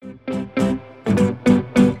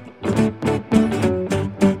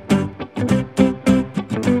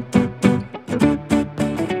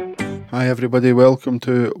everybody, welcome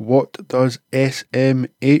to What Does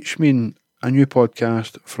SMH Mean? A new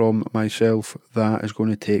podcast from myself that is going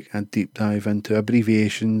to take a deep dive into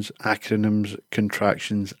abbreviations, acronyms,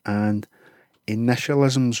 contractions and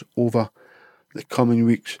initialisms over the coming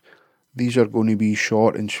weeks. These are going to be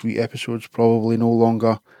short and sweet episodes, probably no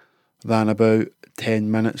longer than about 10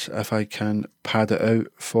 minutes if I can pad it out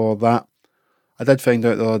for that. I did find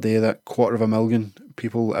out the other day that 250,000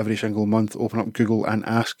 people every single month open up Google and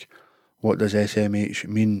ask, what does SMH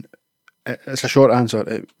mean? It's a short answer.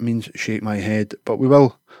 It means shake my head, but we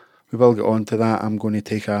will get on to that. I'm going to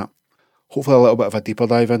take hopefully a little bit of a deeper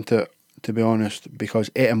dive into it, to be honest,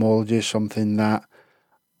 because etymology is something that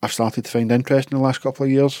I've started to find interesting in the last couple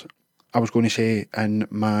of years. I was going to say in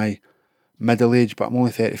my middle age, but I'm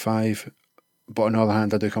only 35. But on the other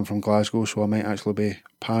hand, I do come from Glasgow, so I might actually be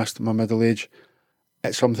past my middle age.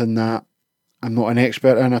 It's something that I'm not an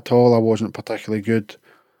expert in at all. I wasn't particularly good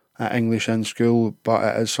at English in school, but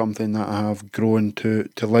it is something that I have grown to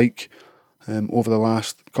like over the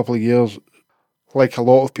last couple of years. Like a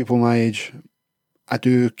lot of people my age, I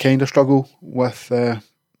do kind of struggle with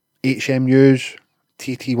HMUs,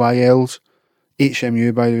 TTYLs.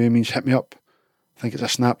 HMU, by the way, means hit me up. I think it's a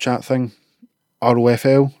Snapchat thing.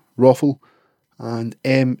 ROFL, Roffle. And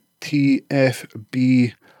MTFBWY,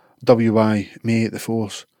 may the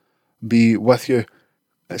force be with you.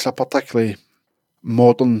 It's a particularly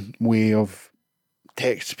modern way of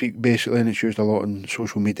text speak, basically, and it's used a lot on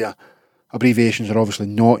social media. Abbreviations are obviously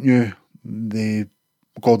not new. They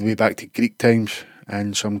go all the way back to Greek times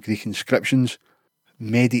and some Greek inscriptions,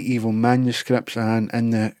 medieval manuscripts, and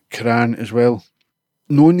in the Quran as well.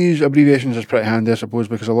 Knowing these abbreviations is pretty handy, I suppose,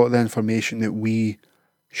 because a lot of the information that we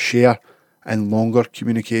share in longer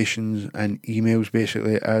communications and emails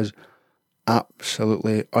basically is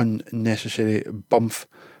absolutely unnecessary bumf,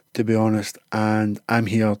 to be honest, and I'm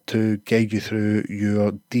here to guide you through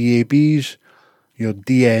your DABs, your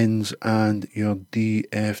DNs and your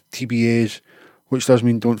DFTBAs, which does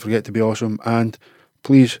mean don't forget to be awesome, and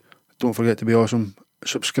please don't forget to be awesome.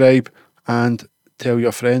 Subscribe and tell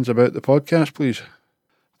your friends about the podcast, please.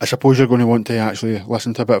 I suppose you're going to want to actually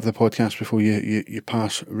listen to a bit of the podcast before you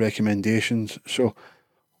pass recommendations. So,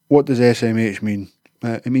 what does SMH mean?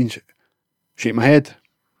 It means shake my head.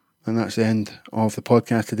 And that's the end of the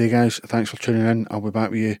podcast today, guys. Thanks for tuning in. I'll be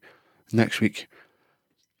back with you next week.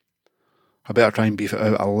 I better try and beef it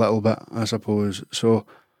out a little bit, I suppose. So,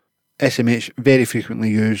 SMH, very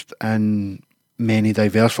frequently used in many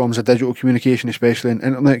diverse forms of digital communication, especially in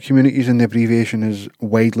internet communities, and the abbreviation is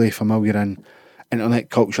widely familiar in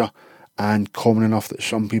internet culture and common enough that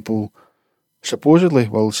some people supposedly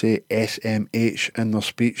will say SMH in their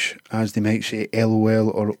speech, as they might say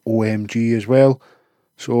LOL or OMG as well.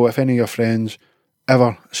 So if any of your friends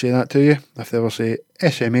ever say that to you, if they ever say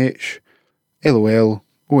SMH, LOL,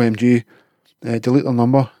 OMG, delete their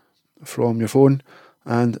number from your phone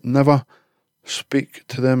and never speak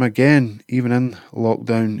to them again. Even in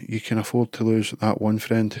lockdown, you can afford to lose that one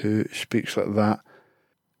friend who speaks like that.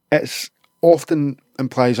 It's often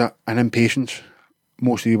implies an impatience.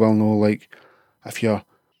 Most of you will know, like, if you're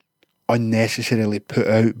unnecessarily put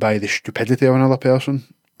out by the stupidity of another person,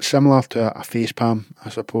 similar to a face palm, I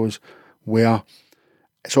suppose, where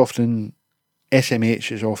it's often,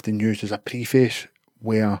 SMH is often used as a preface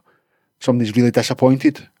where somebody's really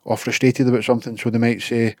disappointed or frustrated about something, so they might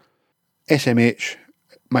say, SMH,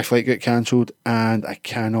 my flight got cancelled and I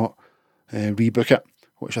cannot rebook it,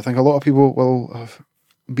 which I think a lot of people will have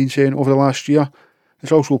been saying over the last year.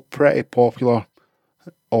 It's also pretty popular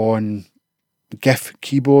on GIF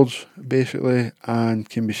keyboards, basically, and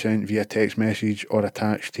can be sent via text message or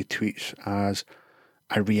attached to tweets as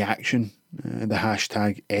a reaction. The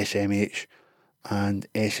hashtag SMH and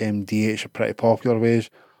SMDH are pretty popular ways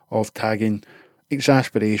of tagging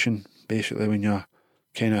exasperation, basically when you're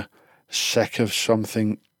kind of sick of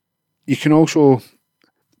something. You can also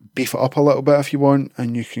beef it up a little bit if you want,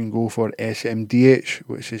 and you can go for SMDH,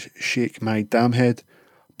 which is shake my damn head,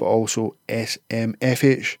 but also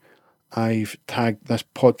SMFH. I've tagged this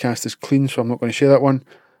podcast as clean, so I'm not going to say that one.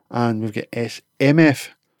 And we've got SMF,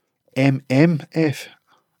 MMFH,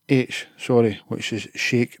 which is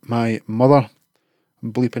shake my mother.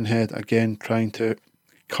 Bleeping head, again, trying to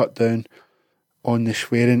cut down on the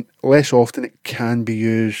swearing. Less often it can be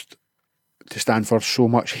used to stand for so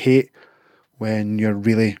much hate when you're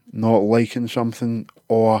really not liking something,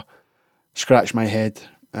 or scratch my head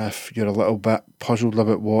if you're a little bit puzzled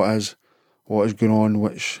about what is going on,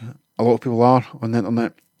 which a lot of people are on the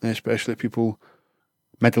internet, especially people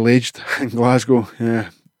middle-aged in Glasgow. Yeah.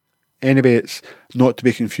 Anyway, it's not to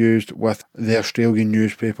be confused with the Australian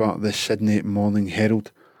newspaper, the Sydney Morning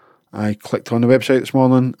Herald. I clicked on the website this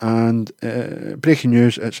morning and breaking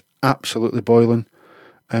news, it's absolutely boiling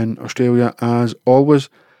in Australia as always.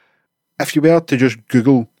 If you were to just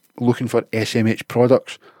Google looking for SMH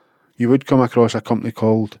products, you would come across a company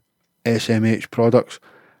called SMH Products.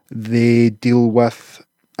 They deal with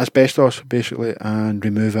asbestos basically and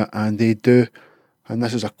remove it, and they do, and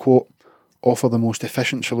this is a quote, offer the most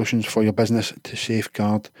efficient solutions for your business to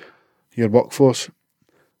safeguard your workforce.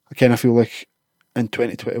 I kind of feel like in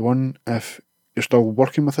 2021, if you're still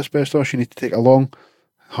working with asbestos, you need to take a long,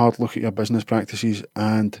 hard look at your business practices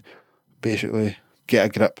and basically get a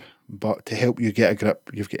grip. But to help you get a grip,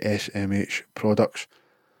 you've got SMH Products.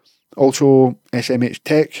 Also, SMH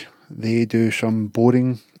Tech, they do some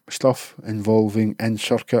boring stuff involving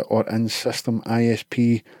in-circuit or in-system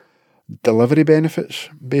ISP delivery benefits,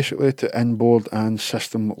 basically to inboard and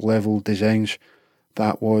system level designs.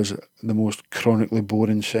 That was the most chronically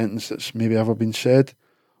boring sentence that's maybe ever been said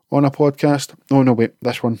on a podcast. Oh no, wait,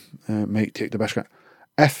 this one might take the biscuit.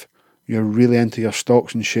 If you're really into your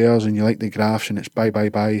stocks and shares and you like the graphs and it's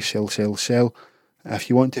buy, sell, sell. If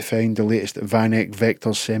you want to find the latest VanEck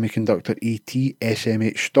Vectors Semiconductor ET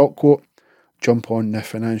SMH stock quote, jump on the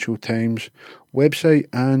Financial Times website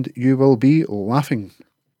and you will be laughing.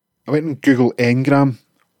 I went and Google Ngram,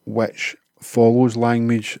 which follows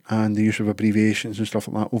language and the use of abbreviations and stuff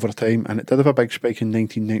like that over time, and it did have a big spike in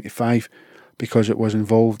 1995 because it was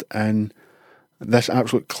involved in this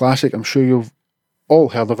absolute classic, I'm sure you've all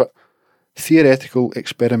heard of it, theoretical,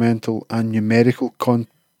 experimental and numerical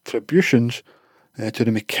contributions to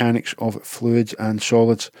the mechanics of fluids and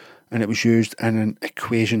solids, and it was used in an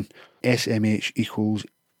equation, SMH equals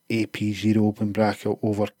AP0 open bracket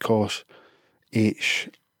over cos H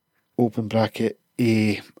open bracket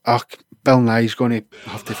A. Bill Nye's going to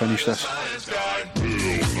have to finish this.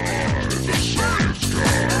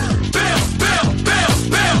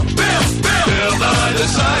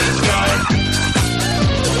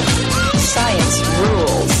 Science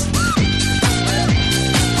rules.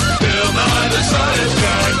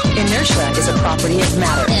 Inertia is a property of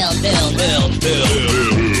matter.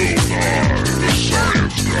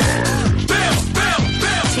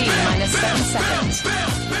 T minus 7 seconds.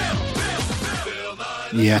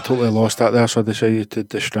 Yeah, I totally lost that there, so I decided to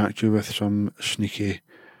distract you with some sneaky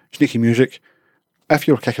music. If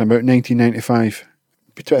you were kicking about 1995,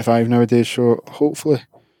 be 25 nowadays, so hopefully,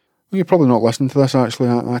 well, you're probably not listening to this actually.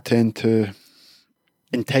 I tend to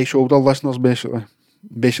entice older listeners basically.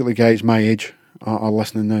 Basically guys my age are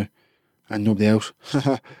listening now, and nobody else.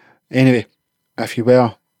 Anyway, if you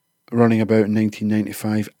were running about in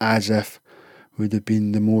 1995 as if would have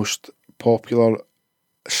been the most popular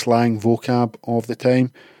slang vocab of the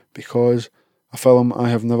time, because a film I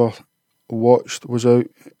have never watched was out,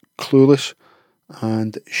 Clueless,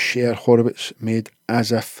 and Cher Horowitz made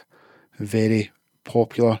As If very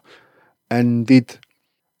popular. Indeed,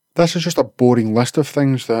 this is just a boring list of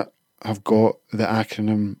things that have got the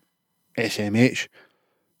acronym SMH.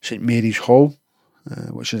 St Mary's Hall,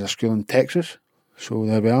 which is a school in Texas, so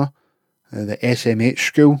there we are. The SMH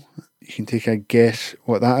school, you can take a guess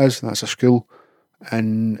what that is. That's a school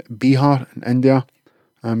in Bihar in India,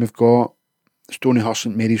 and we've got Stonyhurst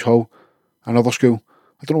St Mary's Hall, another school.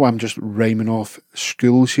 I don't know why I'm just rhyming off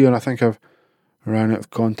schools here. I think I've ran out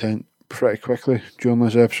of content pretty quickly during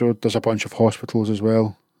this episode. There's a bunch of hospitals as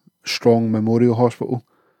well. Strong Memorial Hospital,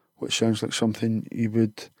 which sounds like something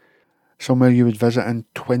somewhere you would visit in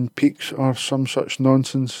Twin Peaks or some such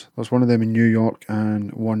nonsense. There's one of them in New York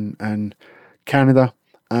and one in Canada.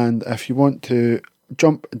 And if you want to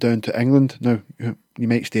jump down to England, now you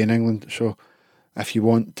might stay in England, so if you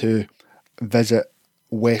want to visit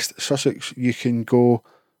West Sussex, you can go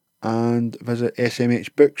and visit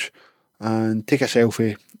SMH Books and take a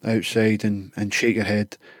selfie outside and shake your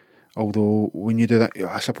head. Although when you do that,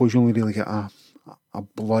 I suppose you only really get a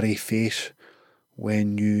blurry face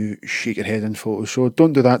when you shake your head in photos. So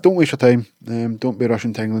don't do that. Don't waste your time. Don't be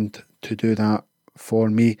rushing to England to do that for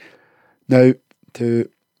me. Now, to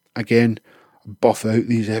again buff out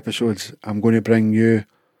these episodes, I'm going to bring you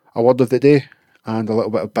a word of the day and a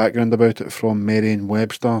little bit of background about it from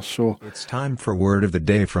Merriam-Webster. So it's time for word of the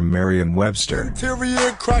day from Merriam-Webster.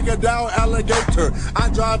 Interior crocodile alligator. I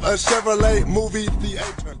drive a Chevrolet movie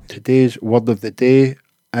theater. Today's word of the day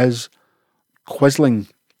is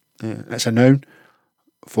quisling. It's a noun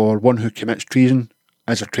for one who commits treason,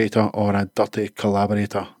 is a traitor or a dirty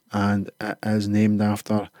collaborator, and it is named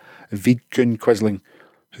after Vidkun Quisling,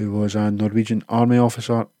 who was a Norwegian army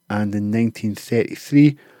officer and in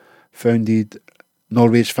 1933 founded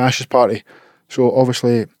Norway's fascist party. So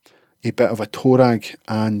obviously a bit of a Torag,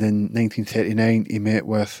 and in 1939 he met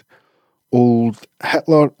with old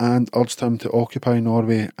Hitler and urged him to occupy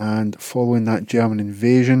Norway, and following that German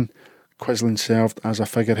invasion, Quisling served as a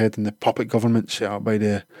figurehead in the puppet government set up by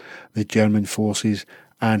the German forces,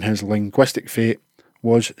 and his linguistic fate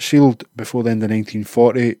was sealed before the end of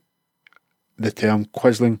 1940. The term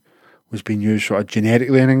Quisling was being used sort of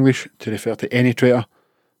generically in English to refer to any traitor.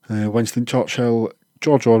 Winston Churchill,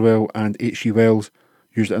 George Orwell and H.G. Wells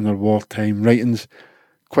used it in their wartime writings.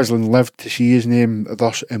 Quisling lived to see his name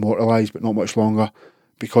thus immortalised, but not much longer,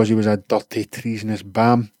 because he was a dirty, treasonous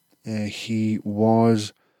bam. He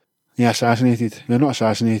was executed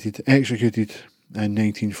in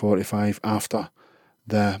 1945 after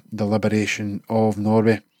the liberation of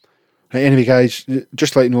Norway. Right, anyway guys,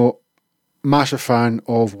 just like you know, massive fan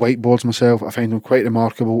of whiteboards myself. I find them quite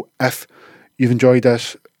remarkable. If you've enjoyed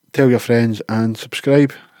this, tell your friends and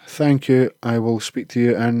subscribe. Thank you. I will speak to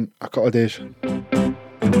you in a couple of days.